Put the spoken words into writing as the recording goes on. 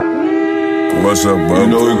What's up, bro? You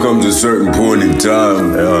know, it comes a certain point in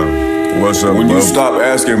time. Yeah. What's up, when bro? you stop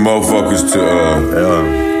asking motherfuckers to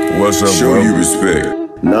What's up, show bro? you respect.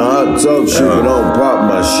 Nah, I talk shit, but I don't pop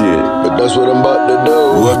my shit. But that's what I'm about to do.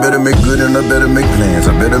 Oh, I better make good and I better make plans.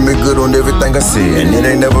 I better make good on everything I say. And it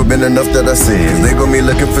ain't never been enough that I said. Cause they gon' be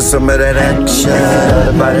looking for some of that action.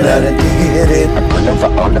 Thought about it, I done did it. I put up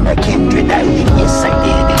for all of my kindred. Yes, I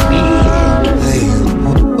did it, man. Hey,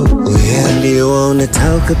 when do you wanna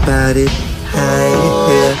talk about it?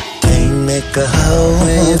 Can't make a hole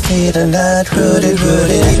when your feet are not rooted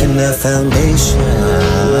in the foundation.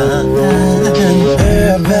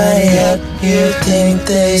 Everybody out here think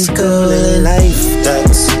they school in life.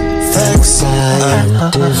 That's facts. I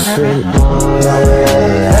am different.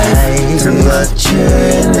 Life too much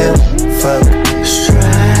in them. Fuck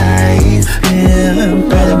strife.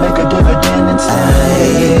 Better make a dividend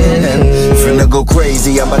inside. Finna go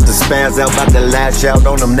crazy, I'm about to spaz out, about to lash out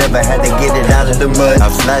on them. Never had to get it out of the mud. I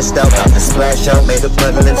flashed out, about to splash out, made a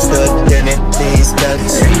puddle and stood in it. These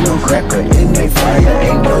ducks. Ain't no cracker in they fire,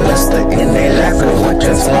 ain't no luster in they lacquer. What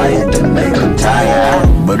transpired to make them tired?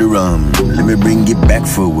 But let me bring it back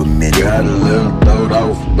for a minute. Got a little throwed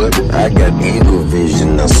off, but I got eagle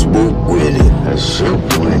vision. I swoop with it, I shoot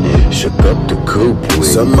with it, shook up the coop with it.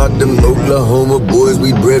 Some out them Oklahoma boys,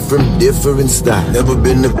 we bred from different styles. Never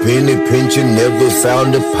been a penny pincher, never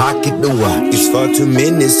found a pocket to watch. It's far too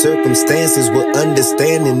many circumstances we're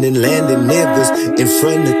understanding and landing niggas in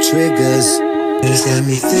front of triggers. It's got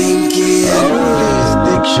me thinking. All these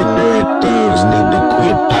dictionary thugs need to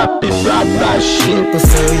quit popping rock shit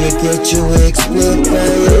before you get you explode by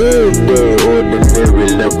everyday ordinary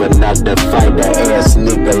lover, not the fighter ass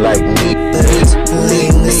nigga like me.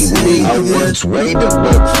 I once weighed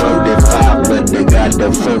about 45, but they got the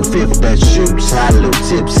 4/5 that shoots hollow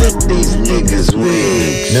tips at these niggas'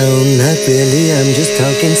 wigs. No, not really, I'm just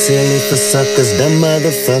talking silly for suckers, dumb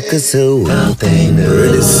motherfuckers who don't think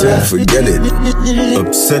Ready, set, forget it.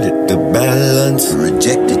 Upset it, the balance.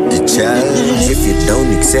 Rejected the challenge. If you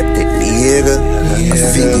don't accept it, nigga, I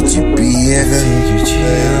figured you'd be here.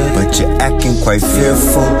 But you're acting quite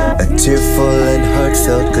fearful. A tearful and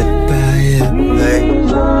heartfelt goodbye. Hey.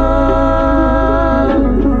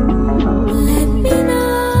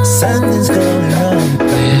 Something's going on,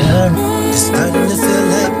 man. It's starting to feel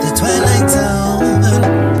like the Twilight Zone.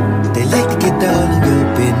 They like to get down in your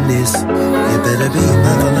business. You better be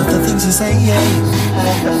mindful of the things you say. Hey,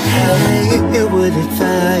 it would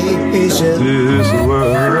advise you. This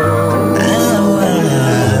world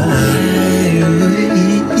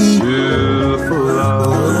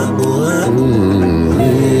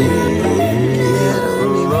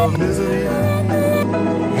full of misery.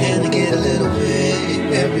 And I get a little bit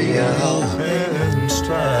heavier and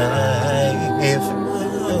strife.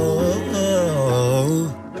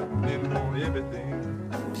 Everything.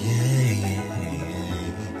 Yeah.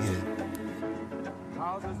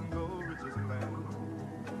 Houses and